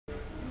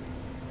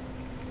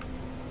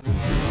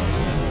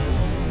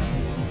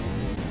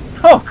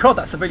Oh god,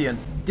 that civilian.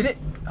 Did it...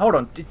 Hold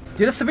on.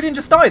 Did a civilian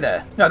just die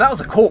there? No, that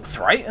was a corpse,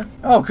 right?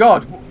 Oh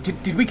god.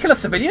 Did we kill a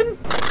civilian?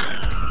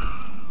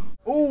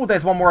 Oh,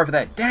 there's one more over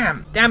there.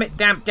 Damn. Damn it.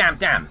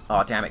 Damn.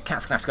 Oh, damn it.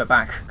 Cat's gonna have to go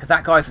back. Because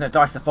that guy's gonna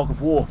die to the fog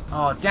of war.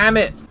 Oh, damn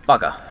it.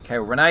 Bugger. Okay,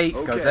 well, Renee,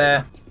 go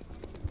there.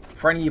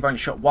 Friendly, you've only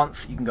shot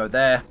once. You can go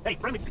there. Hey,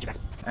 friendly, get you back.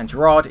 And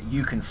Gerard,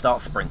 you can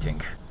start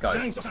sprinting. Go.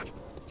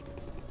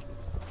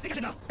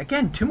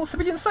 Again, 2 more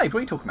civilians saved. What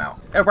are you talking about?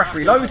 Airbrash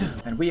reload,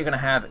 and we are going to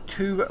have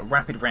 2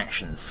 rapid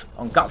reactions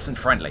on Guts and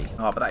Friendly.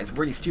 Oh, but that is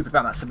really stupid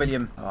about that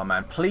civilian. Oh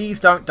man, please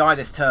don't die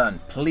this turn.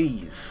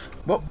 Please.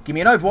 Well, give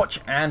me an Overwatch,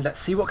 and let's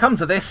see what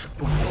comes of this.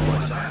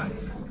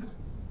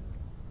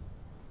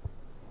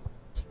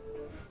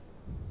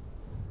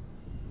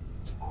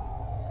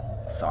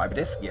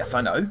 Cyberdisc, yes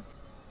I know.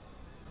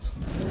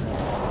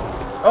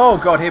 Oh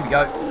god, here we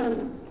go.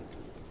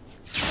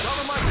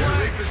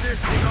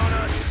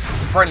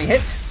 Friendly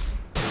hit.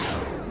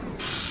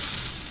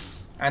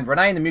 And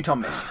Renee and the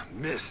Muton missed.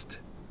 Missed.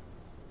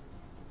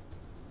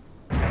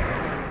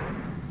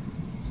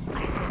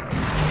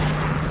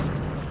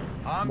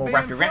 More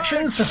rapid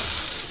reactions.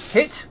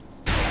 Hit.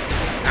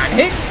 And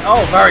hit.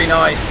 Oh, very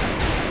nice.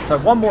 So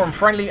 1 more on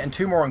Friendly and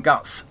 2 more on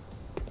Guts.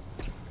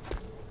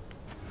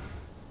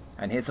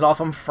 And here's the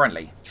last one for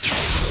Friendly.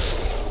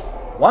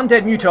 1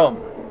 dead Muton.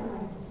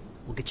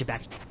 We'll get you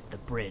back to the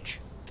bridge.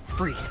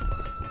 Freeze.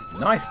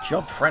 Nice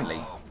job,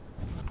 Friendly.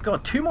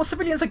 God, 2 more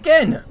civilians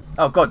again.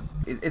 Oh god,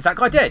 is that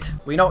guy dead?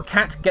 Well, you know what,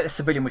 Cat, get this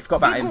civilian. We forgot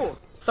about him.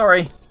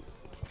 Sorry.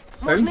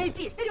 Boom.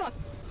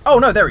 Oh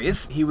no, there he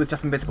is. He was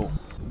just invisible.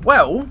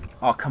 Well,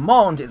 our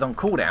command is on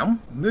cooldown.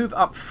 Move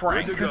up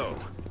Frank. Good to go.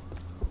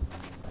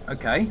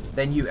 Okay,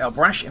 then you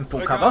Elbrash in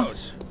full cover.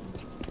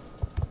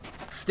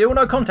 Still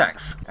no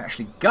contacts.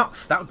 Actually,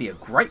 Guts, that would be a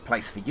great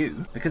place for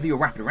you because of your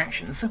rapid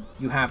reactions.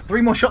 You have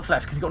 3 more shots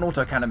left because you've got an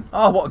autocannon.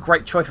 Oh, what a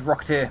great choice of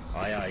Rocketeer.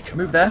 Aye, aye,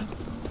 move there.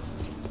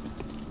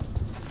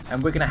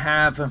 And we're going to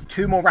have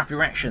 2 more rapid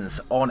reactions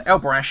on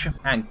Elbrash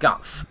and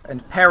Guts.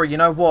 And Perry, you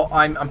know what?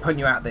 I'm putting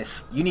you out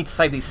this. You need to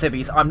save these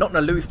civvies. I'm not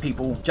going to lose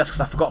people just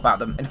because I forgot about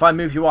them. And if I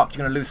move you up, you're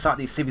going to lose sight of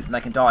these civvies and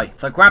they can die.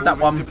 So grab that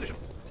one.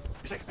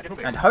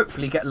 And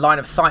hopefully get line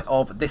of sight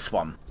of this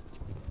one.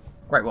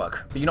 Great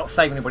work. But you're not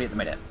saving anybody at the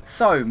minute.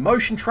 So,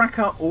 motion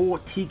tracker or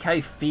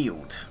TK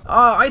field?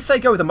 I say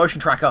go with a motion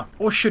tracker.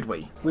 Or should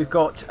we? We've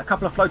got a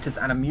couple of floaters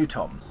and a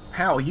Muton.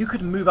 Powell, you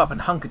could move up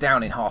and hunker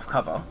down in half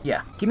cover.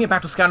 Yeah, give me a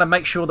battle scanner,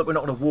 make sure that we're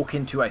not going to walk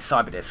into a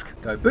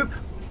cyberdisc. Go boop.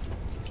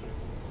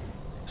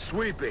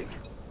 Sweeping.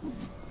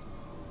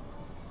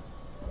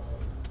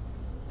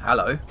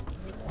 Hello.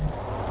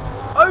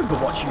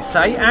 Overwatch, you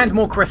say, and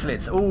more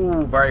chrysalids.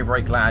 Oh, very,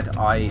 very glad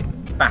I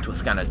battle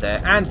scanned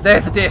there. And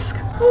there's a disc.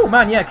 Oh,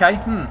 man, yeah, okay.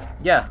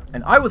 Yeah.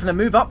 And I was going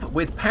to move up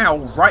with Powell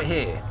right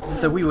here.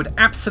 So we would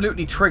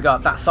absolutely trigger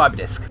that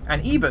cyberdisc.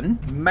 And even,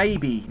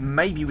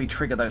 maybe we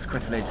trigger those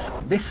chrysalids.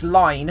 This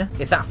line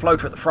is that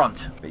floater at the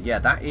front. But yeah,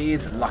 that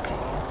is lucky.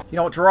 You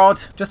know what,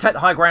 Gerard? Just take the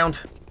high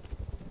ground.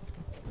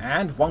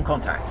 And 1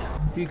 contact.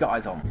 Who you got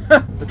eyes on?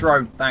 The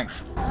drone,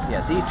 thanks. So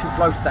yeah, these 2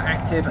 floaters are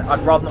active, and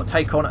I'd rather not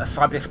take on a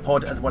cyberdisc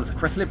pod as well as a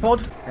chrysalid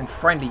pod. And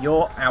Friendly,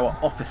 you're our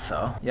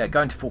officer. Yeah,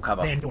 go into full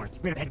cover.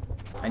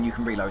 And you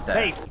can reload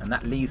there. Hey. And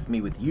that leaves me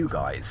with you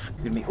guys.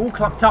 You're going to be all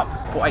clumped up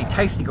for a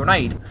tasty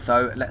grenade.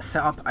 So let's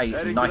set up a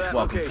nice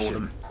welcome for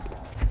them.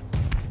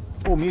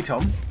 Oh,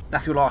 Muton,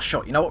 that's your last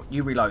shot. You know what?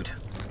 You reload.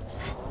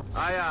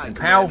 Aye, aye, and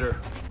Powell Commander.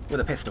 with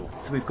a pistol.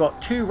 So we've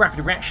got 2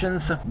 rapid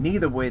reactions,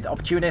 neither with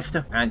Opportunist,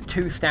 and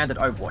 2 standard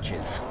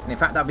Overwatches. And in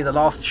fact, that'll be the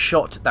last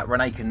shot that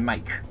Renee can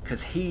make,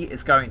 because he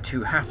is going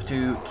to have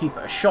to keep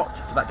a shot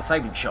for that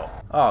disabling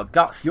shot. Oh,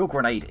 Guts, your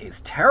grenade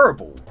is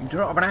terrible. You do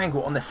not have an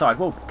angle on this side.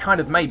 Well,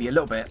 kind of maybe a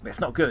little bit, but it's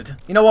not good.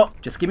 You know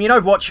what? Just give me an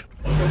Overwatch.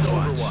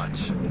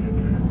 Overwatch.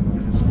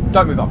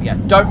 Don't move up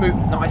yet. Don't move.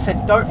 No, I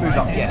said don't move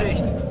up yet.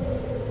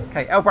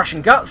 Okay, Elbrash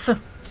and Guts.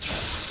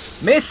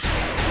 Miss.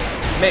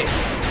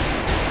 Miss.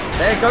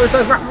 There goes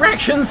those rapid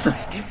reactions.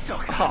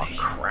 Oh,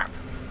 crap.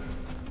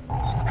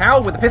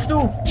 Powell with the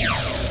pistol.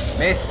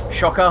 Miss.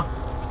 Shocker.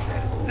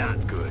 That is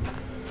not good.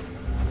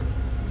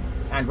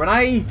 And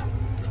Renee.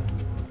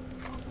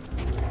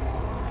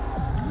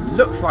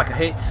 Looks like a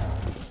hit.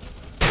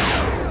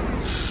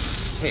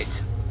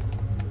 Hit.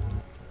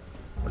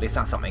 Well, at least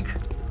that's something.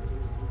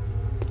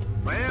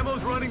 My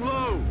ammo's running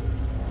low.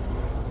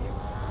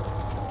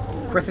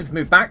 Chrysalids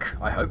move back,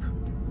 I hope.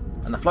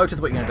 And the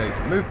floaters, what are you going to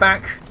do? Move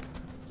back.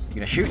 You're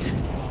going to shoot.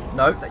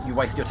 No, that you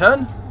waste your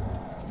turn.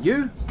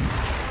 You.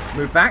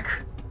 Move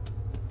back.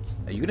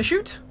 Are you going to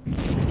shoot?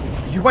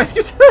 You waste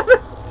your turn.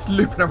 Just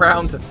looping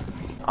around.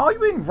 Are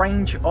you in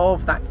range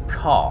of that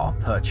car,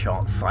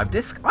 perchance,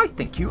 Cyberdisc? I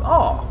think you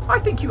are. I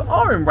think you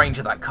are in range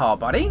of that car,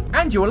 buddy.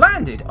 And you're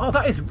landed. Oh,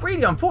 that is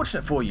really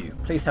unfortunate for you.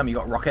 Please tell me you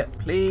got a rocket.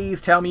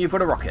 Please tell me you've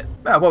got a rocket.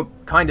 Well,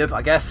 kind of,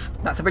 I guess.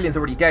 That civilian's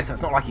already dead, so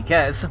it's not like he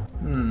cares.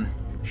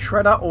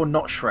 Shredder or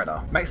not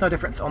Shredder? Makes no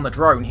difference on the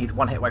drone, he's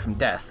 1 hit away from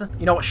death.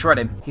 You know what, shred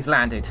him. He's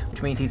landed,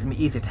 which means he's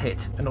easier to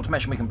hit. And not to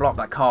mention we can block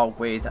that car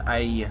with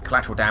a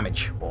collateral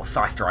damage or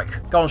side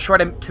strike. Go on,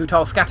 shred him. 2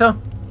 tile scatter.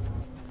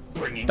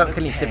 Don't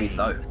kill any civvies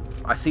though.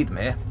 I see them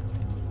here.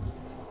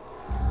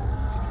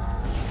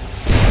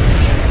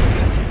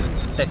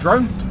 Dead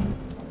drone.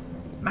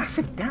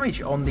 Massive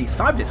damage on the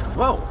cyber disc as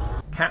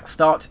well. Cat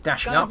start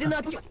dashing up.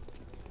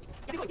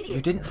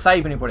 You didn't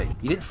save anybody.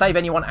 You didn't save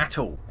anyone at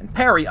all. And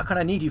Perry, I kind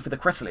of need you for the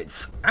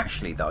chrysalids.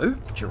 Actually, though,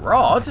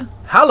 Gerard?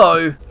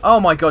 Hello! Oh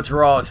my god,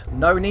 Gerard.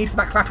 No need for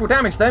that collateral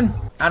damage then.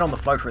 And on the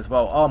floater as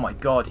well. Oh my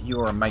god, you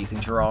are amazing,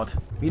 Gerard.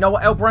 But you know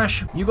what,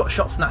 Elbrash? You got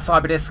shots on that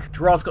cyber disc.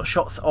 Gerard's got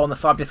shots on the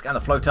cyber disc and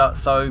the floater.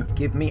 So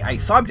give me a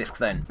cyber disc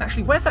then. And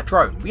actually, where's that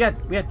drone? We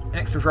had an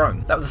extra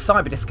drone. That was a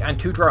cyber disc and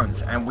 2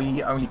 drones, and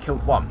we only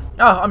killed 1.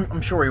 Oh,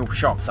 I'm sure he'll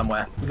show up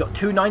somewhere. We got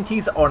 2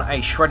 90s on a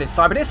shredded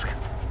cyber disc.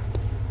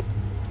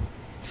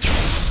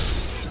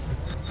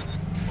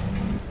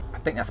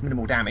 I think that's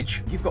minimal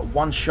damage. You've got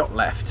 1 shot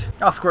left.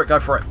 Oh, screw it, go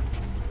for it.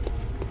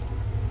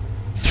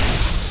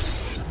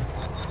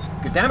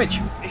 Good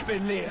damage.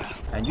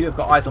 And you have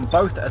got eyes on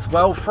both as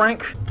well,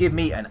 Frank. Give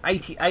me an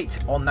 88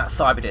 on that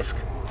cyber disc.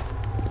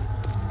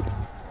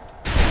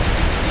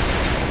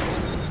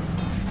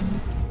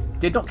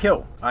 Did not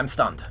kill. I'm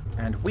stunned.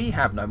 And we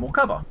have no more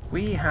cover.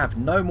 We have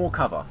no more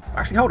cover.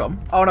 Actually, hold on.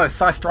 Oh no,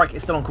 Psy Strike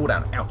is still on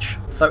cooldown. Ouch.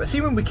 So,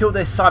 assuming we kill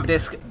this cyber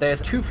disc,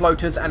 there's 2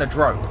 floaters and a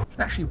drone. And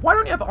actually, why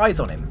don't you have eyes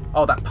on him?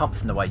 Oh, that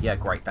pump's in the way. Yeah,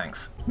 great,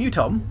 thanks.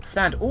 Mutom,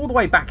 stand all the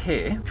way back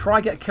here. Try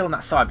get a kill on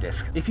that cyber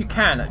disc. If you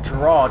can,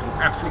 Gerard will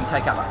absolutely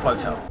take out that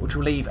floater, which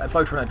will leave a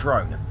floater and a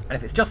drone. And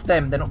if it's just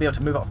them, they're not be able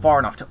to move up far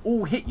enough to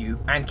all hit you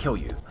and kill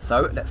you.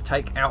 So, let's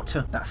take out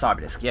that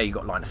cyber disc. Yeah, you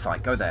got line of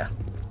sight. Go there.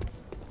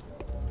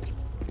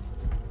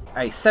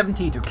 A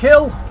 70 to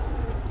kill.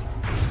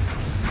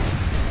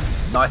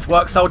 Nice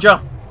work, soldier.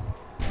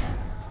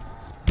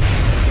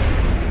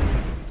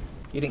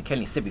 You didn't kill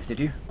any civvies,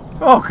 did you?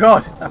 Oh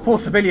god, that poor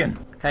civilian.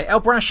 Okay,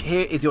 Elbrash,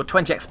 here is your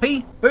 20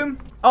 XP. Boom.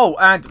 Oh,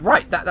 and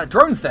right, that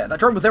drone's there. That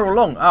drone was there all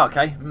along. Oh,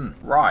 okay.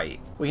 Right.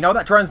 Well, you know,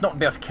 that drone's not going to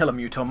be able to kill a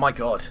Muton, my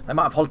god. They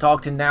might have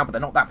holo-targeted now, but they're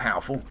not that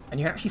powerful. And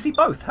you can actually see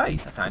both. Hey,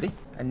 that's handy.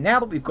 And now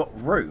that we've got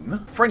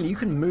room, Friendly, you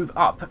can move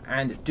up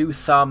and do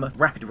some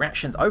rapid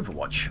reactions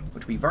overwatch,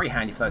 which will be very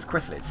handy for those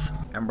chrysalids.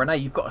 And Renee,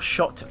 you've got a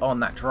shot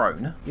on that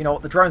drone. You know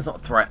what, the drone's not a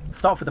threat.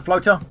 Start with the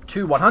floater,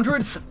 2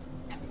 100s.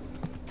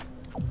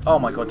 Oh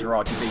my god,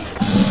 Gerard, you beast.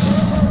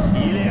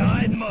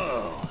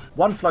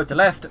 1 floater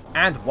left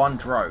and 1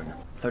 drone.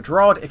 So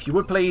Gerard, if you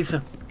would please,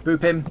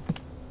 boop him.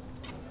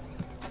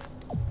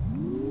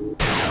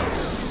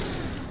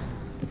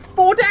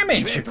 4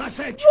 damage!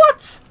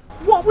 What?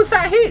 What was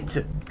that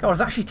hit? God, I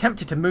was actually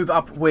tempted to move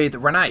up with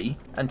Renee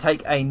and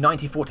take a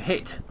 94 to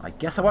hit. I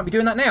guess I won't be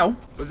doing that now.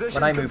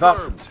 Renee, move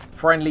up.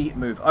 Friendly,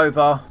 move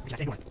over.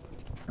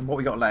 And what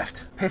we got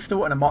left?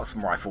 Pistol and a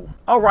marksman rifle.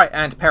 Oh, right,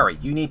 and Perry,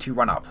 you need to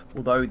run up.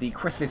 Although the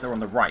chrysalids are on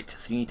the right,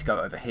 so you need to go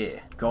over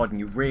here. God, and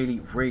you really,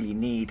 really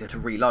need to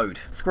reload.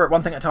 Screw it,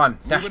 one thing at a time.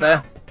 Dash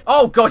there.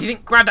 Oh, God, you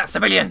didn't grab that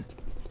civilian!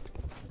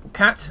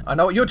 Cat, I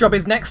know what your job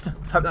is next.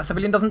 Let's hope that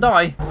civilian doesn't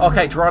die.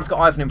 Okay, Gerard's got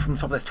eyes on him from the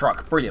top of this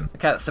truck. Brilliant.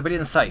 Okay, that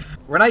civilian's safe.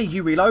 Renee,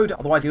 you reload,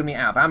 otherwise you're going to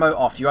be out of ammo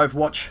after you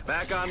overwatch.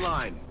 Back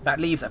online. That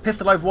leaves a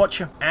pistol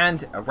overwatch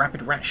and a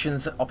rapid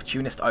rations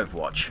opportunist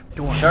overwatch.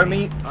 Show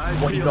me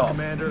what you got.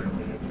 Commander.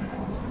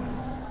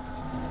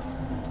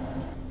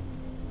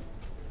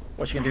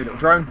 What's you going to do, little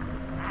drone?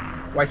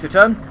 Waste your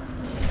turn.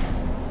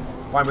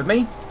 Fine with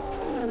me.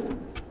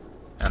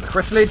 And the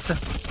chrysalids.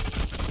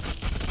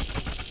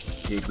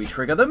 Did we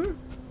trigger them?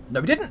 No,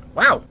 we didn't.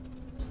 Wow.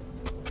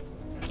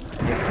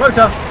 Here's a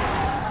floater.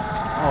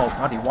 Oh,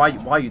 buddy, why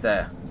are you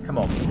there? Come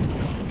on.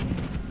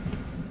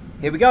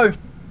 Here we go.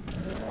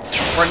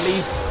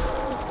 Friendlies.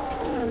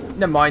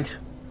 Never mind.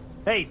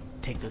 Hey,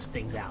 take those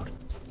things out.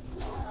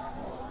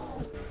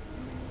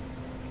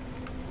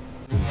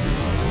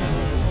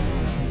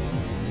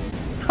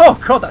 Oh,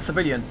 God, that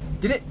civilian.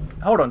 Did it...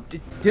 Hold on.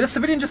 Did a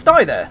civilian just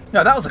die there?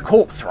 No, that was a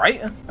corpse,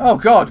 right? Oh,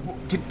 God.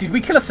 Did we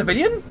kill a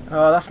civilian?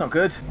 Oh, that's not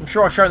good. I'm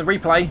sure I'll show in the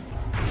replay.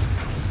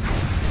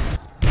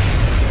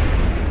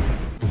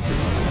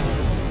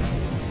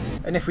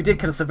 And if we did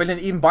kill a civilian,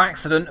 even by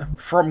accident,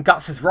 from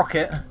Guts'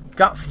 rocket,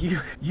 Guts,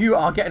 you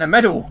are getting a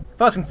medal.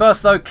 First thing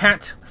first, though,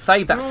 Cat,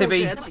 save that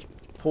civvy.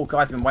 Poor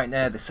guy's been waiting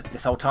there this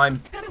whole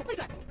time.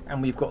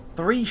 And we've got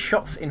 3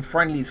 shots in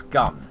Friendly's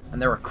gun.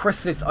 And there are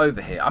chrysalids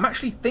over here. I'm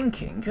actually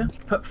thinking,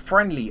 put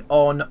Friendly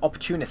on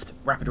opportunist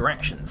rapid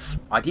reactions.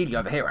 Ideally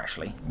over here,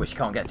 actually, which you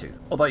can't get to.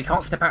 Although you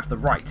can't step out to the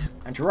right.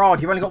 And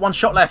Gerard, you've only got 1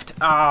 shot left.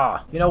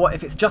 Ah, you know what?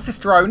 If it's just this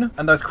drone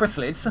and those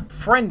chrysalids,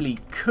 Friendly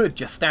could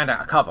just stand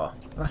out of cover.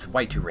 That's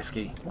way too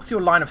risky. What's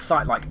your line of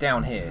sight like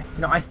down here?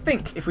 You know, I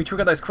think if we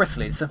trigger those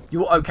chrysalids,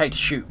 you're okay to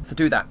shoot. So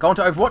do that. Go on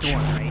to Overwatch.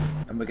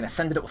 And we're going to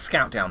send a little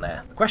scout down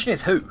there. The question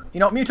is who? You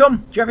know what, Mutom?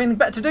 Do you have anything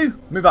better to do?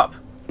 Move up.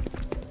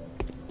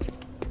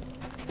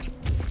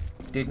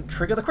 Didn't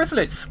trigger the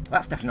chrysalids.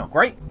 That's definitely not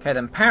great. Okay,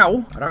 then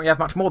Powell, I don't really have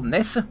much more than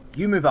this.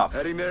 You move up.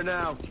 Heading there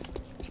now.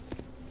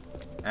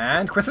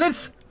 And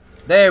chrysalids.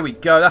 There we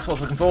go. That's what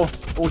I was looking for.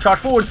 All charge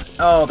forwards.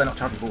 Oh, they're not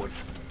charging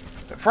forwards.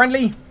 But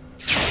Friendly.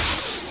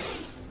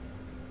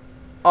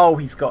 Oh,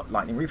 he's got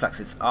lightning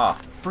reflexes. Ah.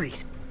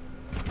 Freeze.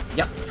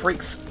 Yep,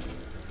 freaks.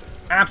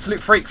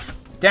 Absolute freaks.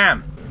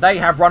 Damn. They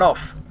have run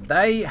off.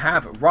 They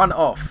have run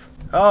off.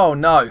 Oh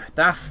no,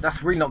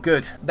 that's really not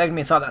good. They're going to be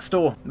inside that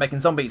store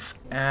making zombies.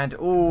 And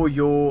oh,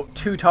 you're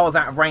 2 tiles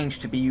out of range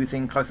to be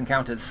using close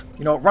encounters.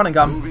 You know what, run and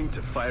gun. Moving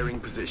to firing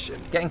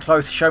position. Getting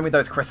close, show me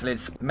those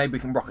chrysalids. Maybe we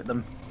can rocket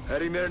them.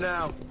 Heading there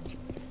now.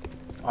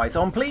 Eyes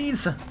on,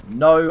 please.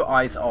 No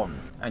eyes on.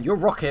 And your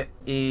rocket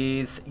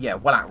is, yeah,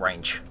 well out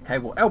range. Okay,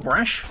 well,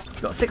 Elbrash,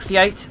 you've got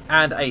 68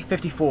 and a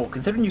 54.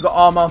 Considering you've got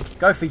armor,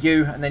 go for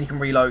you, and then you can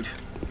reload.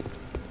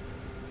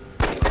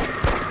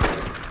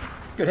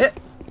 Good hit.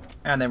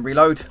 And then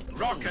reload.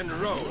 Rock and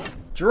roll.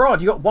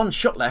 Gerard, you got 1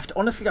 shot left.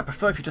 Honestly, I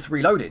prefer if you just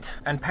reloaded.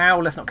 And Pow,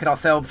 let's not kid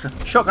ourselves.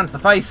 Shotgun to the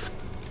face.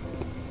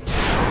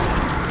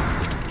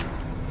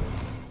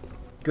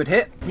 Good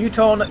hit.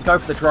 Muton, go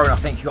for the drone. I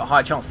think you got a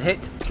higher chance to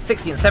hit.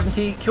 60 and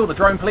 70. Kill the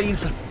drone,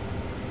 please.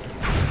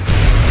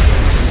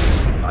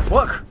 Nice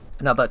work.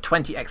 Another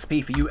 20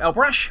 XP for you,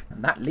 Elbrash.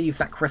 And that leaves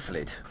that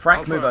chrysalid.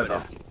 Frank, move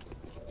over.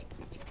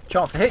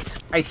 Chance to hit.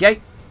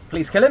 88.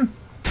 Please kill him.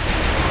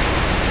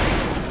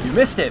 You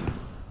missed him.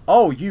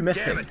 Oh, you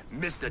missed him.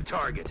 Missed the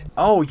target.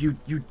 Oh, you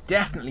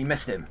definitely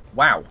missed him.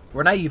 Wow.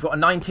 Renee, you've got a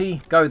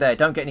 90. Go there.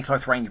 Don't get any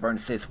close range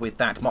bonuses with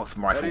that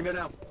marksman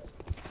rifle.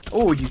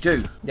 Oh, you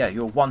do. Yeah,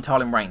 you're 1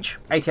 tile in range.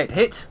 88 to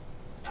hit.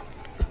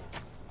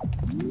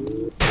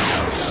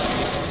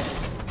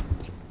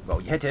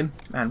 Well, you hit him.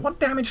 Man, 1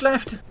 damage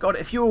left. God,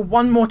 if you were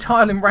 1 more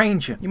tile in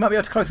range, you might be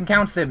able to close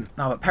encounters him.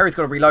 Oh, but Perry's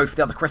got to reload for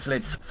the other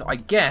chrysalids. So I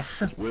guess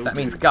that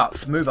means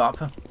Guts, move up.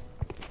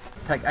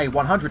 Take a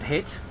 100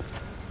 hit.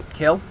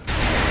 Kill.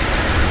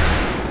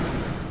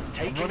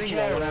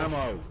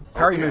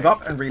 Perry, move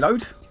up and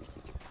reload.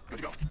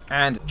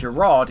 And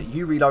Gerard,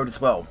 you reload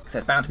as well, because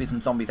there's bound to be some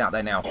zombies out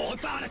there now.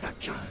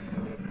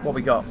 What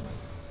we got?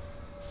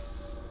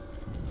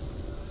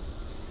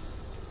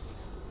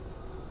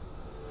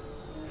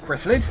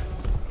 Chrysalid.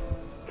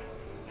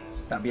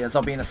 That'll be a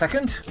zombie in a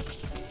second.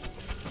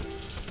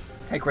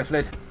 Hey,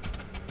 Chrysalid.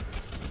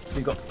 So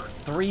we've got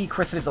 3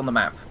 chrysalids on the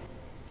map.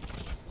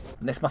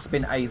 And this must have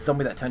been a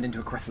zombie that turned into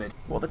a chrysalid.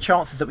 What are the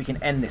chances that we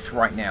can end this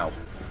right now?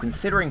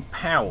 Considering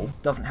Powell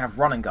doesn't have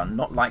run and gun,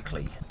 not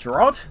likely.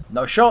 Gerard,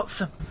 no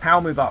shots.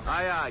 Powell, move up.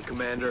 Aye, aye,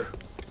 Commander.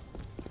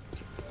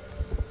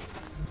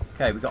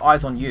 Okay, we've got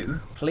eyes on you.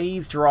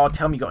 Please, Gerard,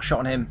 tell me you got a shot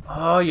on him.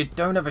 Oh, you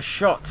don't have a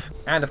shot.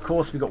 And of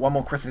course, we've got 1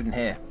 more chrysalid in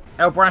here.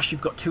 Elbrash,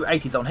 you've got 2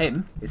 80s on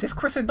him. Is this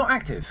chrysalid not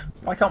active?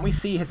 Why can't we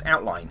see his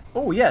outline?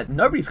 Oh yeah,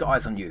 nobody's got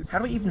eyes on you. How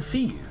do we even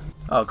see you?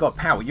 Oh god,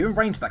 Powell, you're in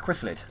range of that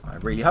chrysalid. I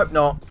really hope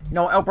not. You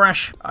know what,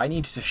 Elbrash? I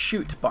need you to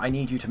shoot, but I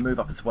need you to move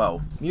up as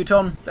well.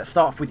 Muton, let's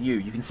start off with you.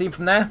 You can see him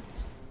from there.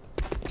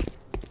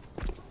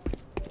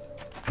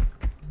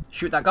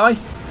 Shoot that guy.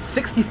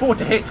 64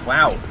 to hit.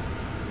 Wow.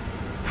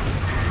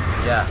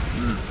 Yeah,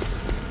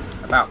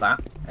 about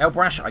that.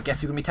 Elbrash, I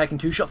guess you're going to be taking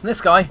 2 shots on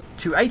this guy.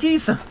 2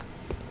 80s.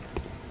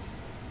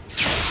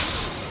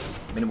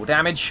 Minimal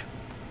damage.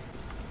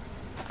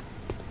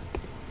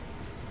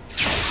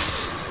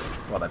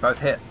 Well, they both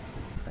hit.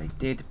 They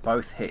did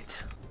both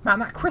hit. Man,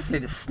 that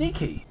chrysalid is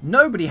sneaky.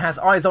 Nobody has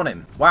eyes on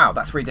him. Wow,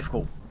 that's really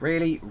difficult.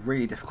 Really,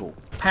 really difficult.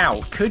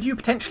 Powell, could you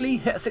potentially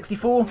hit a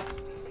 64?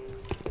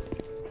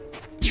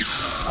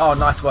 Oh,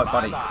 nice work,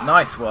 buddy.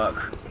 Nice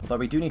work. Although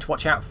we do need to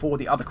watch out for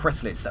the other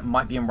chrysalids that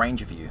might be in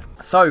range of you.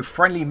 So,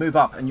 Friendly, move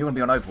up, and you're going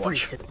to be on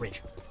Overwatch. At the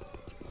bridge.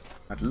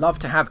 I'd love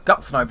to have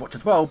Guts on Overwatch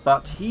as well,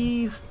 but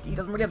he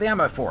doesn't really have the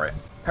ammo for it.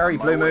 Perry,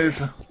 blue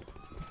move.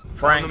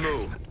 Frank.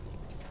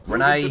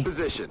 Renee.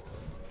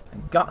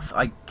 And Guts,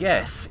 I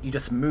guess you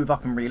just move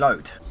up and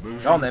reload.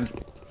 Go on then.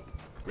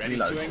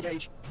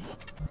 Reload.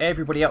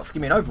 Everybody else, give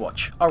me an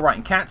Overwatch. Alright,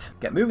 and Cat,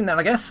 get moving then,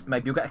 I guess.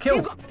 Maybe you'll get a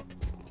kill.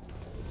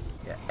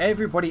 Yeah,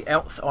 everybody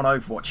else on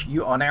Overwatch,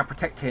 you are now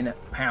protecting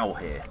Powell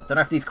here. Don't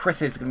know if these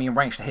chrysalids are going to be in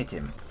range to hit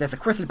him. If there's a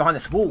chrysalid behind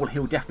this wall,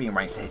 he'll definitely be in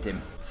range to hit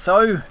him.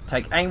 So,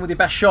 take aim with your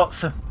best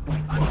shots.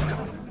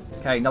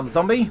 Okay, another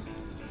zombie.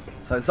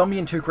 So, zombie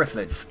and 2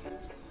 chrysalids.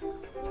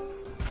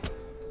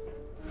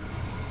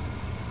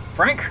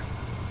 Frank?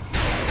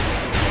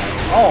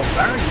 Oh,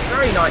 very,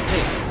 very nice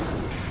hit.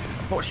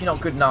 Unfortunately not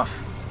good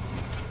enough.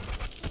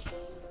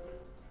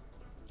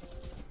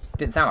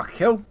 Didn't sound like a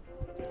kill.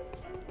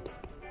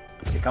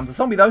 Here comes a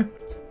zombie though.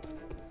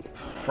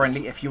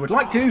 Friendly if you would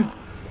like to. You've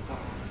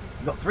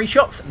got 3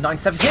 shots,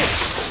 97 hit.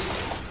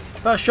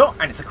 First shot,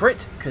 and it's a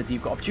crit, because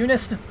you've got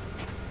Opportunist.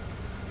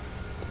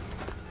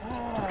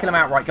 Just kill him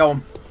outright, go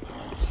on.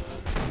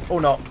 Or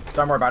not,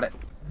 don't worry about it.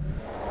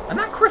 And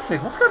that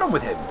chrysalid, what's going on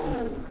with him?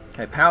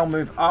 Okay, Powell,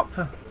 move up.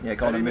 Yeah,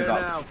 go on and move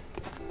up.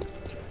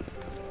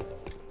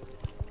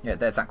 Yeah,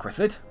 there's that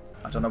chrysalid.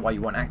 I don't know why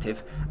you weren't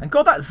active. And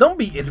god, that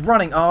zombie is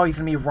running. Oh, he's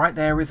going to be right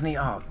there, isn't he?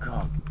 Oh,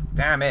 god.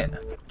 Damn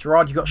it.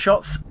 Gerard, you got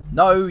shots?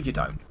 No, you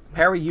don't.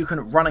 Perry, you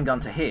can run and gun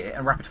to here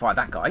and rapid fire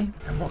that guy.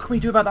 And what can we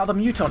do about the other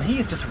muton? He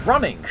is just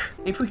running.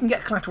 If we can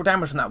get collateral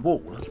damage on that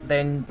wall,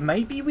 then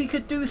maybe we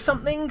could do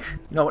something. You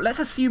know what, let's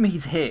assume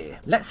he's here.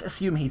 Let's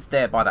assume he's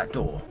there by that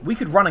door. We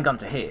could run and gun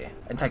to here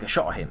and take a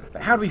shot at him.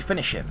 But how do we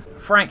finish him?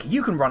 Frank,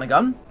 you can run and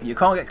gun, but you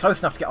can't get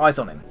close enough to get eyes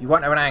on him. You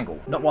won't have an angle,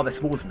 not while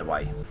this wall's in the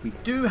way. We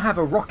do have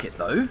a rocket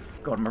though.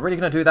 God, am I really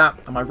going to do that?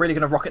 Am I really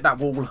going to rocket that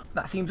wall?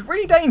 That seems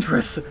really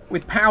dangerous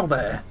with Powell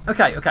there.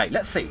 Okay,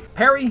 let's see.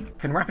 Perry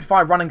can rapid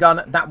fire run and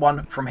gun that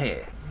one from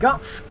here.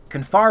 Guts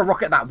can fire a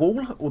rocket at that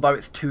wall, although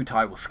its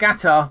 2-tie will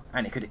scatter,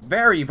 and it could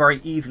very,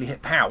 very easily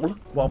hit Powell.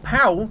 While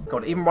Powell,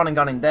 God, even run and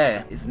gun in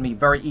there is going to be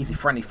very easy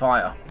friendly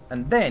fire.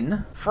 And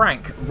then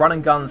Frank run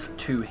and guns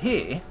to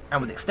here,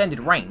 and with extended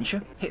range,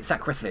 hits that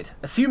chrysalid,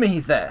 assuming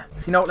he's there.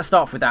 So you know what, let's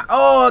start off with that.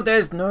 Oh,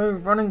 there's no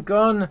run and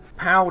gun.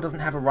 Powell doesn't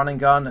have a run and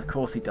gun. Of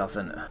course he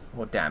doesn't.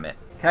 Well, damn it.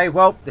 Okay,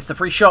 well, this is a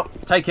free shot.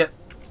 Take it.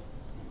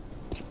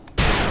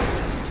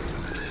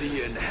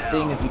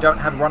 Seeing as you don't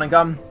have a run and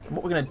gun,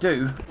 what we're going to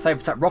do, save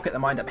us that rocket that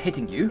might end up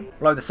hitting you.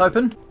 Blow this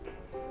open.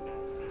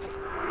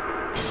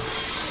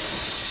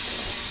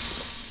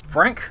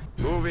 Frank,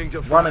 moving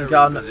to run and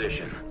gun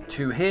position.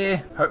 To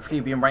here. Hopefully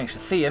you'll be in range to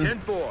see him.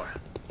 10-4.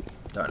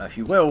 Don't know if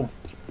you will.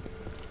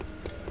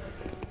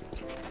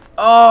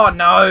 Oh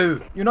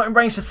no! You're not in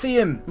range to see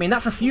him. I mean,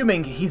 that's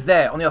assuming he's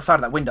there on the other side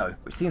of that window,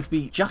 which seems to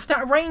be just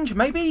out of range,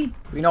 maybe?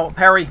 You know what,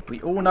 Perry? We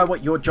all know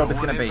what your job is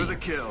going to be.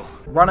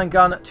 Run and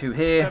gun to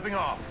here. Stepping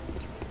off.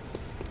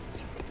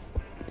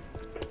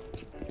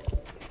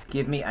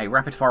 Give me a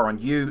rapid fire on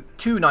you.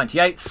 2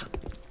 98s.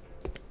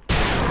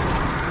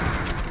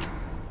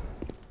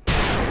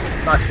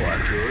 Nice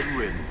work. Good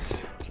riddance.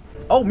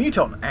 Oh,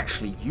 Muton,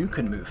 actually, you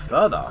can move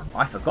further.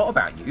 I forgot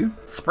about you.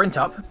 Sprint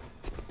up.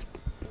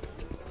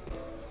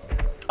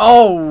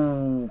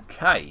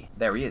 Okay,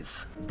 there he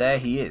is. There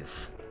he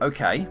is.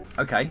 Okay,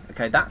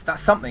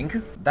 that's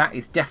something. That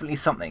is definitely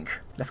something.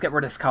 Let's get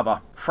rid of this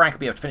cover. Frank will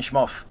be able to finish him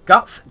off.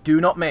 Guts,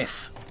 do not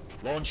miss.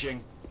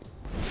 Launching.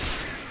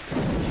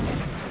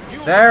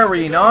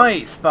 Very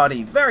nice,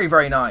 buddy. Very,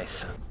 very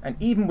nice. And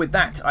even with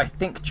that, I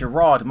think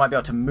Gerard might be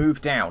able to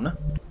move down.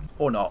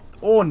 Or not.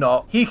 Or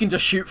not. He can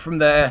just shoot from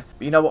there.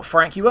 But you know what,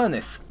 Frank? You earn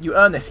this. You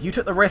earn this. You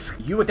took the risk.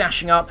 You were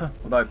dashing up.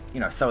 Although, you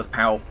know, so was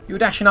Powell. You were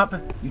dashing up.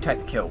 You take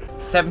the kill.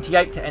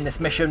 78 to end this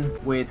mission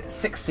with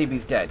 6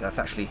 CBs dead. That's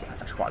actually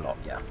quite a lot,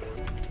 yeah.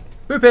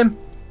 Boop him.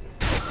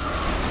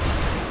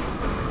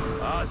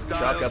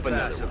 Chalk up and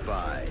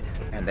pacified.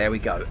 And there we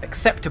go.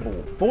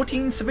 Acceptable.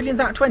 14 civilians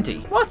out of 20.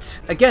 What?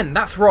 Again,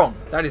 that's wrong.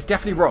 That is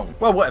definitely wrong.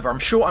 Well, whatever. I'm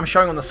sure I'm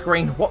showing on the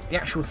screen what the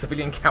actual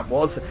civilian count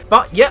was.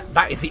 But yeah,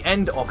 that is the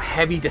end of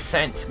Heavy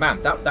Descent.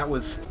 Man, that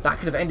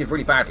could have ended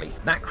really badly.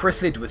 That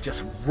chrysalid was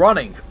just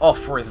running off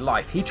for his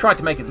life. He tried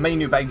to make as many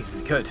new babies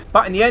as he could.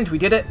 But in the end, we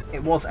did it.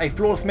 It was a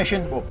flawless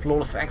mission, or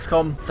flawless for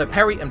XCOM. So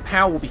Perry and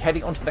Powell will be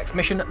heading on to the next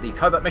mission, the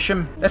covert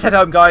mission. Let's head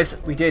home, guys.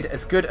 We did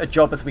as good a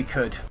job as we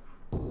could.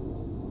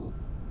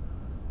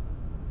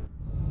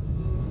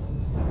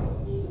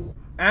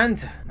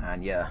 And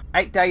yeah,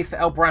 8 days for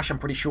El Brash. I'm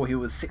pretty sure he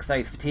was 6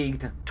 days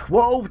fatigued.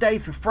 12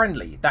 days for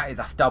Friendly.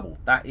 That's double.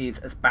 That is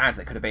as bad as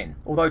it could have been.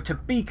 Although, to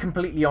be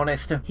completely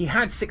honest, he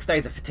had 6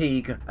 days of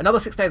fatigue. Another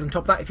 6 days on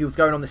top of that if he was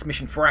going on this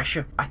mission fresh.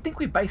 I think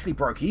we basically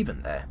broke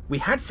even there. We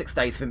had 6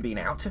 days of him being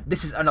out.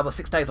 This is another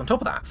 6 days on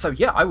top of that. So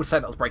yeah, I would say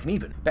that was breaking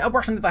even. But El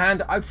Brash, on the other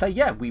hand, I would say,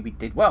 yeah, we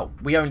did well.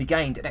 We only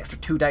gained an extra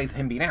 2 days of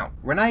him being out.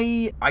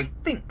 Renee, I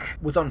think,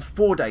 was on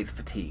 4 days of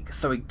fatigue.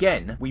 So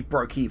again, we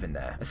broke even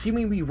there.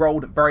 Assuming we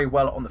rolled very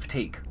well on the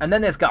fatigue. And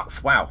then there's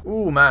Guts. Wow.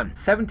 Ooh, man.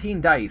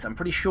 17 days. I'm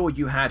pretty sure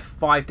you had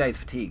 5 days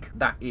fatigue.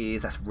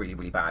 That's really,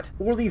 really bad.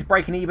 All of these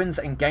breaking evens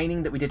and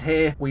gaining that we did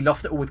here, we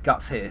lost it all with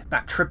Guts here.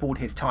 That tripled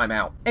his time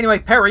out. Anyway,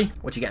 Perry,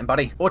 what you getting,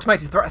 buddy?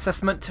 Automated threat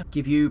assessment,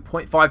 give you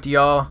 0.5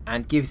 DR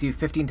and gives you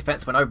 15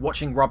 defense when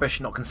overwatching.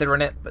 Rubbish, not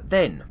considering it. But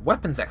then,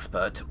 weapons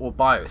expert or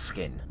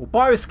bioskin. Well,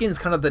 bioskin's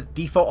kind of the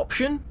default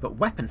option, but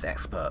weapons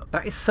expert,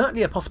 that is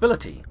certainly a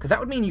possibility, because that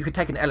would mean you could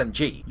take an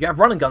LMG. You have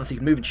run and gun so you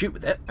can move and shoot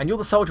with it, and you're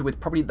the soldier with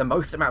probably the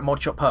most amount of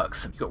mod shot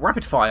perks. You've got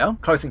rapid fire,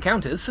 close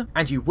encounters,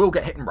 and you will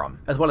get hit and run,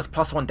 as well as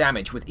 +1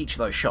 damage with each of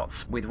those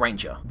shots with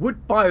Ranger.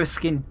 Would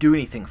bioskin do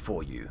anything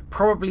for you?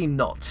 Probably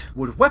not.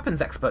 Would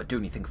weapons expert do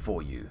anything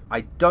for you?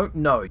 I don't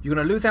know. You're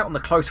going to lose out on the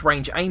close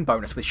range aim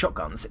bonus with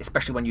shotguns,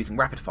 especially when using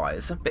rapid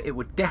fires, but it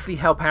would definitely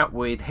help out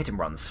with hit and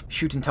runs,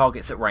 shooting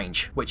targets at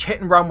range, which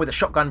hit and run with a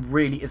shotgun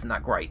really isn't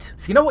that great.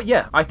 So you know what?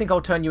 Yeah, I think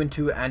I'll turn you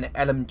into an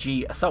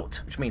LMG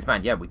assault, which means,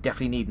 man, yeah, we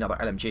definitely need another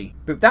LMG.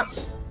 Boop that.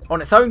 On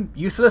its own,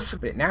 useless,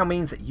 but it now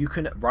means that you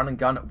can run and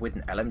gun with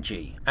an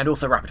LMG, and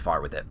also rapid fire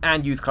with it,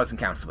 and use close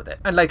encounters with it,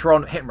 and later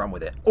on, hit and run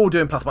with it, all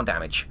doing +1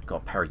 damage.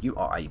 God, Perry, you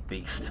are a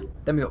beast.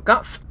 Then we got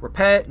Guts,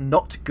 repair,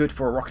 not good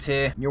for a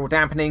Rocketeer, neural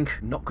dampening,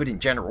 not good in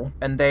general,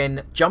 and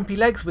then jumpy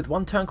legs with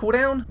 1 turn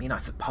cooldown. I mean, I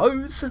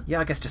suppose. Yeah,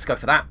 I guess just go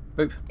for that.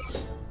 Boop.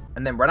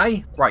 And then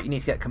Renee, right, you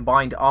need to get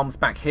combined arms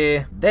back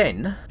here.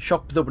 Then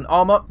shock absorbent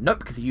armor. Nope,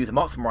 because you use a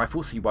marksman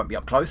rifle, so you won't be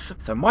up close.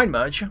 So mind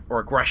merge or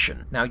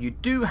aggression. Now you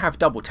do have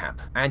double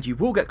tap, and you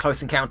will get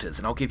close encounters,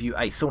 and I'll give you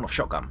a sawn-off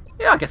shotgun.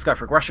 Yeah, I guess go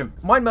for aggression.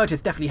 Mind merge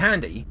is definitely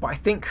handy, but I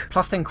think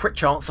plus 10 crit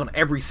chance on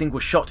every single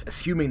shot,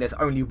 assuming there's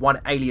only one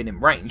alien in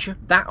range,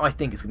 that I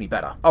think is going to be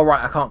better. Oh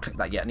right, I can't click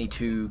that yet. I need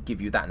to give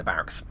you that in the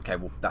barracks. Okay,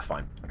 well, that's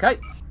fine. Okay,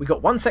 we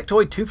got 1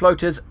 sectoid, 2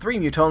 floaters, 3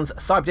 mutons,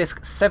 cyber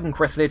disc, 7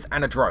 chrysalids,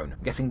 and a drone.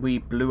 I'm guessing we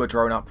blew a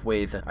drone up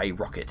with a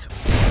rocket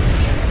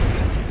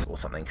or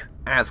something.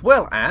 As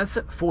well as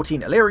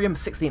 14 Illyrium,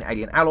 16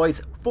 alien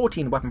alloys,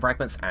 14 weapon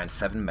fragments, and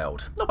 7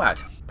 meld. Not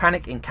bad.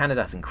 Panic in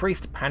Canada has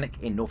increased. Panic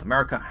in North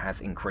America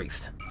has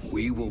increased.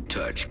 We will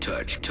touch,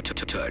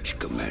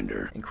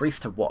 Commander.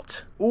 Increased to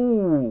what?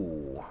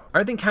 Ooh. I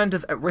don't think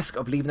Canada's at risk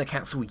of leaving the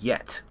council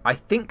yet. I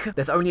think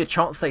there's only a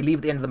chance they leave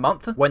at the end of the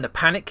month when the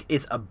panic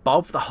is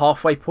above the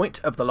halfway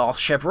point of the last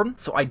chevron.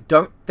 So I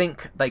don't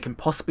think they can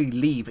possibly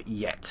leave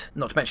yet.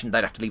 Not to mention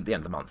they'd have to leave at the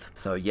end of the month.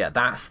 So yeah,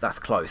 that's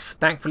close.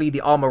 Thankfully,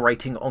 the armor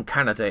rating on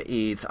Canada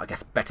is, I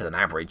guess, better than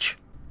average.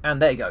 And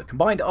there you go.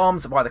 Combined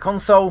arms via the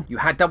console. You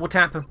had double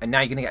tap, and now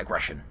you're going to get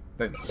aggression.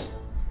 Boom.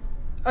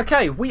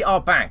 Okay, we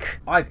are back.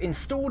 I've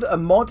installed a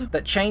mod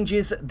that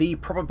changes the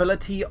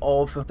probability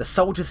of the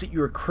soldiers that you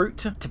recruit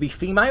to be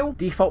female,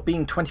 default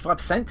being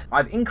 25%.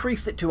 I've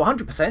increased it to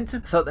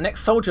 100% so that the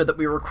next soldier that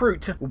we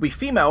recruit will be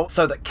female,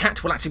 so that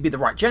Cat will actually be the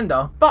right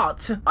gender.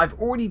 But I've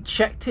already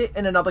checked it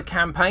in another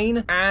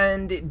campaign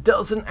and it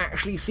doesn't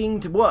actually seem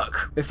to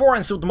work. Before I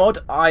installed the mod,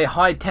 I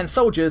hired 10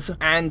 soldiers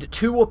and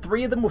 2 or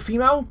 3 of them were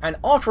female. And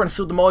after I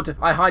installed the mod,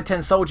 I hired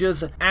 10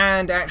 soldiers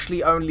and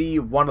actually only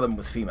 1 of them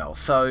was female.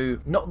 So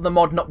not the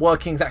mod not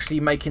working is actually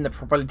making the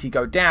probability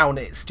go down,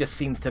 it just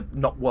seems to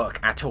not work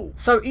at all.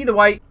 So either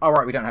way,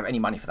 alright, we don't have any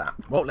money for that.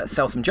 Well, let's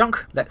sell some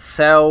junk. Let's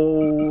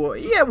sell...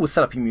 yeah, we'll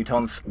sell a few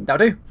mutons.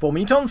 That'll do. 4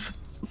 mutons.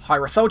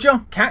 Hire a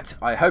soldier. Cat,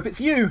 I hope it's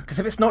you, because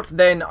if it's not,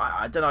 then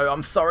I don't know,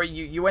 I'm sorry,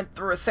 you went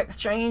through a sex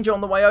change on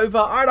the way over.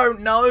 I don't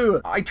know.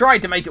 I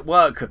tried to make it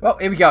work. Well,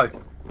 here we go.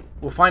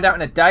 We'll find out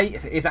in a day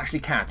if it is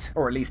actually Cat,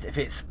 or at least if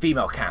it's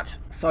female Cat.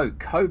 So,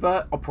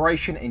 covert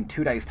operation in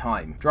 2 days'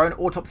 time. Drone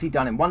autopsy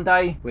done in 1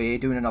 day. We're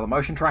doing another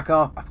motion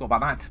tracker. I forgot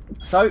about that.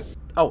 So,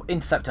 oh,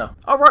 interceptor.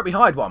 Oh, right, we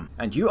hired one.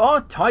 And you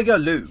are Tiger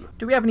Lou.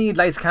 Do we have any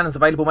laser cannons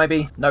available,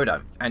 maybe? No, we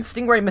don't. And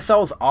Stingray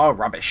missiles are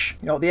rubbish.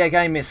 You know, the air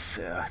game is,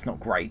 it's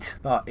not great.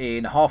 But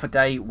in half a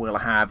day, we'll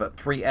have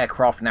 3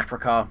 aircraft in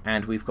Africa,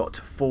 and we've got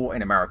 4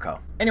 in America.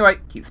 Anyway,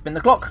 keep spinning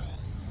the clock.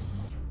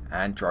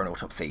 And drone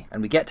autopsy.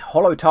 And we get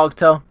holo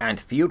targeter and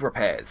field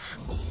repairs.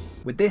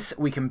 With this,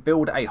 we can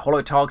build a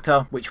holo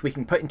targeter, which we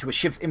can put into a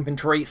ship's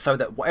inventory so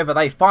that whatever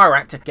they fire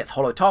at gets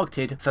holo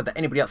targeted, so that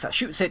anybody else that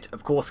shoots it,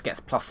 of course, gets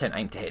plus 10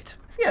 aim to hit.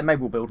 So yeah, maybe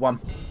we'll build one.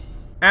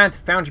 And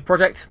Foundry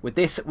Project. With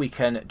this, we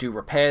can do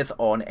repairs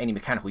on any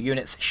mechanical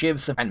units,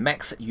 shivs, and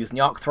mechs using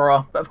the arc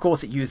thrower. But of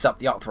course, it uses up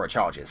the arc thrower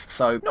charges,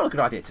 so not a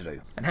good idea to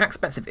do. And how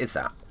expensive is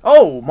that?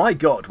 Oh my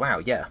god, wow,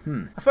 yeah.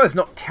 I suppose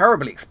not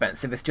terribly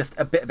expensive, it's just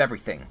a bit of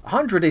everything.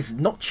 100 is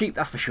not cheap,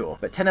 that's for sure.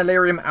 But 10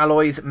 Illyrium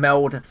alloys,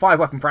 meld, 5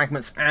 weapon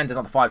fragments, and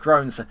another 5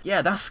 drones.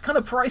 Yeah, that's kind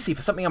of pricey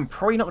for something I'm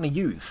probably not going to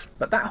use.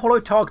 But that holo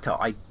targeter,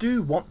 I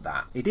do want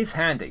that. It is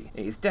handy.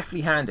 It is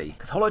definitely handy.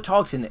 Because holo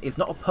targeting is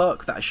not a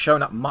perk that has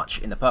shown up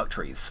much in the perk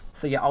trees.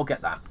 So yeah, I'll get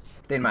that.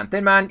 Thin man,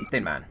 thin man,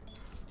 thin man.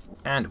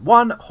 And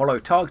 1 holo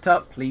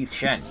targeter, please,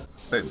 Shen.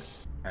 Boom.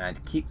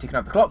 And keep ticking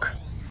over the clock.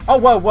 Oh,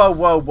 whoa, whoa,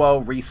 whoa, whoa,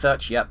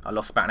 research. Yep, I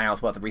lost about an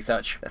hour's worth of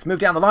research. Let's move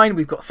down the line.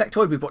 We've got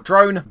sectoid, we've got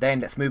drone.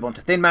 Then let's move on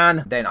to thin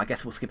man. Then I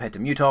guess we'll skip ahead to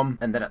muton.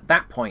 And then at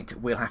that point,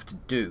 we'll have to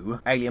do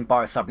alien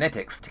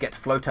biocybernetics to get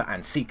floater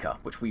and seeker,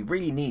 which we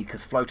really need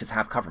because floaters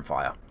have cover and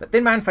fire. But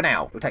thin man for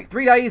now. It'll take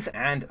 3 days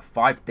and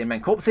 5 thin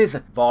man corpses.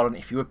 Violent,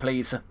 if you would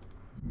please.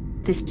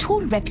 This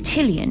tall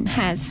reptilian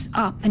has,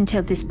 up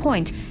until this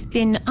point,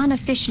 been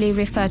unofficially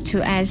referred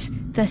to as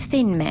the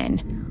Thin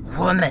Man.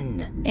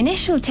 Woman.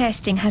 Initial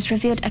testing has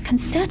revealed a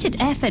concerted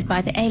effort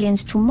by the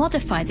aliens to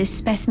modify this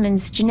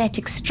specimen's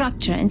genetic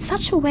structure in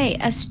such a way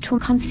as to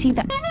conceal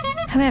that.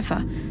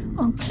 However,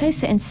 on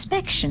closer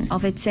inspection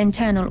of its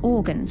internal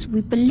organs,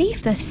 we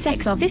believe the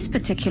sex of this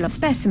particular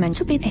specimen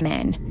to be a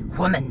man.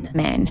 Woman.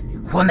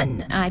 Man.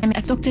 Woman. I am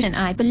a doctor and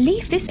I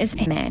believe this is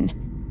a man.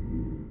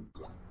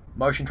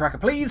 Motion tracker,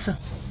 please.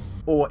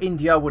 Or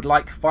India would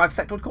like 5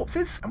 sectoid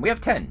corpses, and we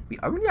have 10. We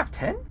only have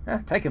 10?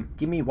 Take them.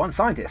 Give me 1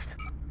 scientist.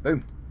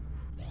 Boom.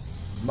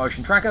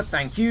 Motion tracker,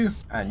 thank you.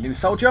 A new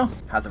soldier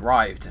has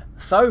arrived.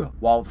 So,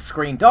 while the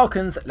screen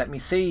darkens, let me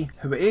see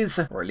who it is,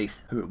 or at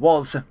least who it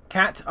was.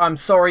 Cat, I'm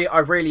sorry, I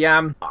really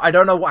am. I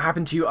don't know what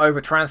happened to you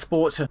over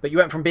transport, but you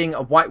went from being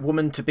a white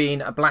woman to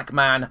being a black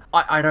man.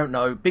 I don't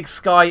know. Big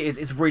Sky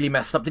is really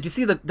messed up. Did you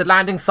see the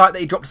landing site that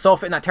he dropped us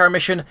off in that Terra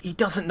mission? He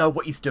doesn't know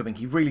what he's doing.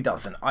 He really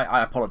doesn't.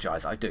 I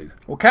apologise, I do.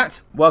 Well,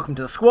 Cat, welcome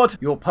to the squad.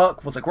 Your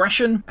perk was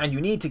aggression, and you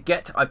need to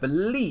get, I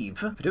believe,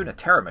 for doing a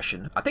Terra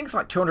mission, I think it's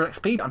like 200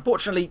 XP.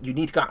 Unfortunately, you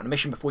need to to go out on a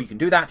mission before you can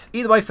do that.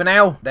 Either way, for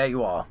now, there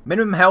you are.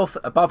 Minimum health,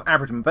 above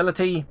average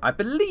mobility. I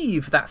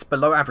believe that's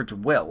below average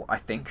will, I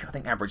think. I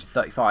think average is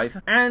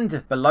 35.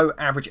 And below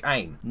average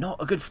aim.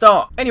 Not a good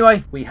start.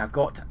 Anyway, we have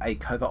got a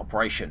covert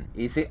operation.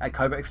 Is it a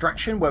covert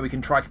extraction where we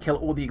can try to kill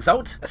all the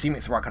Exalt? Assuming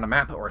it's the right kind of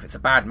map, or if it's a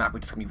bad map, we're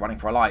just going to be running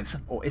for our lives.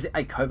 Or is it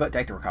a covert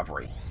data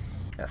recovery?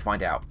 Let's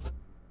find out.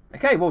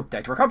 Okay, well,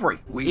 data recovery.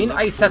 In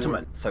a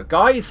settlement. So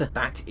guys,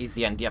 that is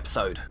the end of the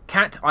episode.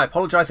 Cat, I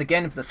apologise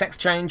again for the sex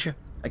change.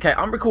 Okay,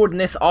 I'm recording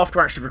this after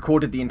I actually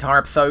recorded the entire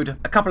episode.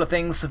 A couple of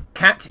things.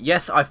 Cat,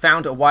 yes, I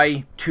found a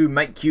way to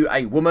make you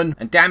a woman.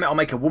 And damn it, I'll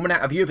make a woman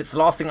out of you if it's the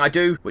last thing I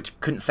do, which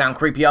couldn't sound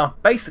creepier.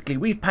 Basically,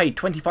 we've paid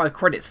 25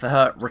 credits for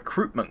her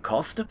recruitment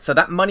cost, so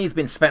that money has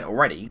been spent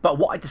already. But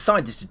what I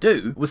decided to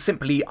do was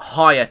simply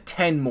hire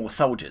 10 more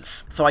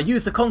soldiers. So I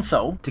used the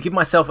console to give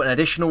myself an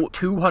additional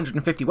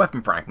 250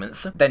 weapon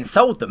fragments, then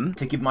sold them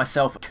to give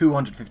myself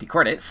 250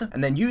 credits,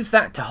 and then used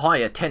that to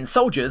hire 10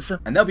 soldiers,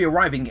 and they'll be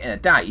arriving in a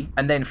day,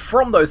 and then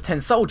from those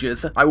 10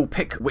 soldiers, I will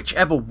pick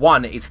whichever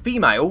one is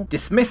female,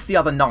 dismiss the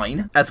other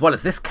 9, as well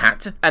as this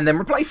cat, and then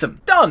replace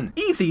them. Done!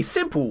 Easy,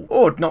 simple,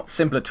 or not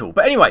simple at all.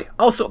 But anyway,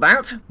 I'll sort that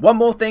out. One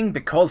more thing,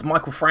 because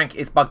Michael Frank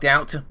is bugged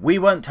out, we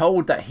weren't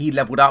told that he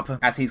leveled up,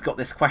 as he's got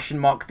this question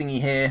mark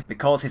thingy here,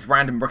 because his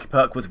random rookie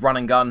perk was run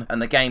and gun,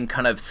 and the game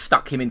kind of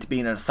stuck him into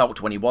being an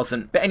assault when he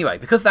wasn't. But anyway,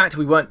 because of that,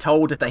 we weren't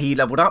told that he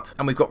leveled up,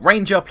 and we've got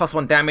Ranger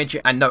 +1 damage,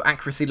 and no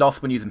accuracy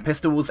loss when using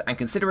pistols, and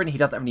considering he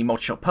doesn't have any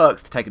multi-shot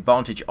perks to take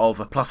advantage of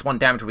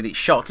 +1 damage with each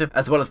shot,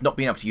 as well as not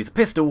being able to use a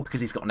pistol because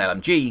he's got an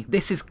LMG,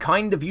 this is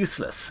kind of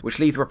useless, which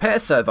leaves repair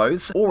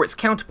servos, or its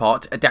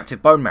counterpart,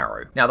 adaptive bone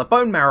marrow. Now the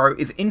bone marrow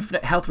is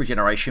infinite health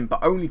regeneration,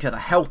 but only to the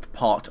health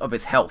part of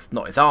his health,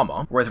 not his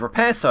armor, whereas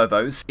repair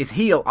servos is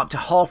heal up to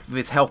half of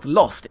his health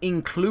lost,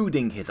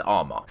 including his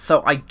armor.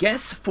 So I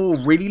guess for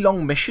really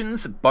long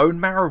missions, bone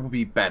marrow would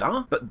be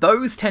better, but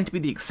those tend to be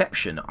the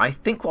exception. I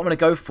think what I'm going to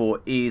go for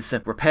is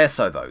repair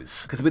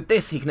servos, because with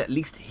this he can at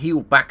least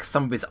heal back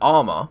some of his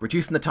armor,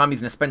 reducing the time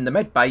he's going to spend in the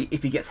med bay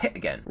if he gets hit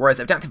again. Whereas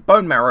adaptive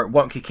bone marrow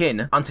won't kick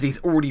in until he's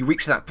already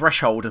reached that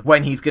threshold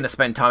when he's going to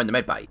spend time in the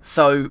med bay.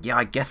 So yeah,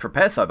 I guess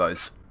repair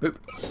servos. Boop.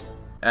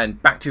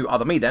 And back to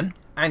other me then.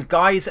 And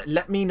guys,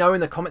 let me know in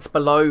the comments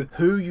below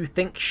who you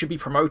think should be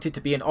promoted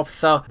to be an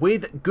officer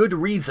with good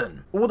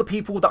reason. All the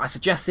people that I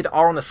suggested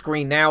are on the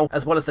screen now,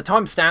 as well as the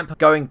timestamp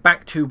going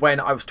back to when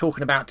I was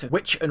talking about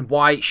which and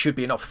why should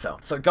be an officer.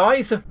 So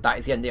guys, that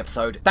is the end of the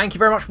episode. Thank you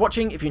very much for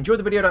watching. If you enjoyed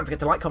the video, don't forget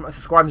to like, comment, and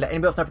subscribe, and let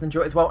anybody else know if they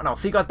enjoy it as well. And I'll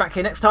see you guys back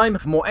here next time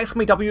for more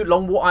XCOM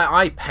Long War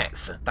II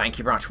pets. Thank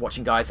you very much for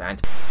watching, guys,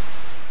 and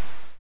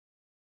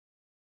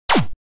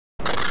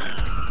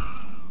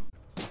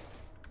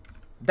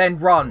then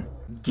run.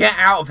 Get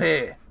out of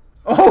here.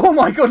 Oh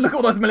my god, look at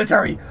all those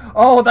military.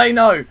 Oh, they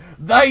know.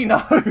 They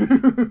know.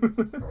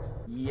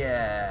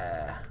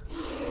 Yeah.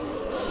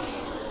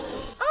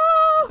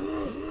 Ah!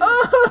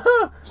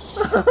 Ah!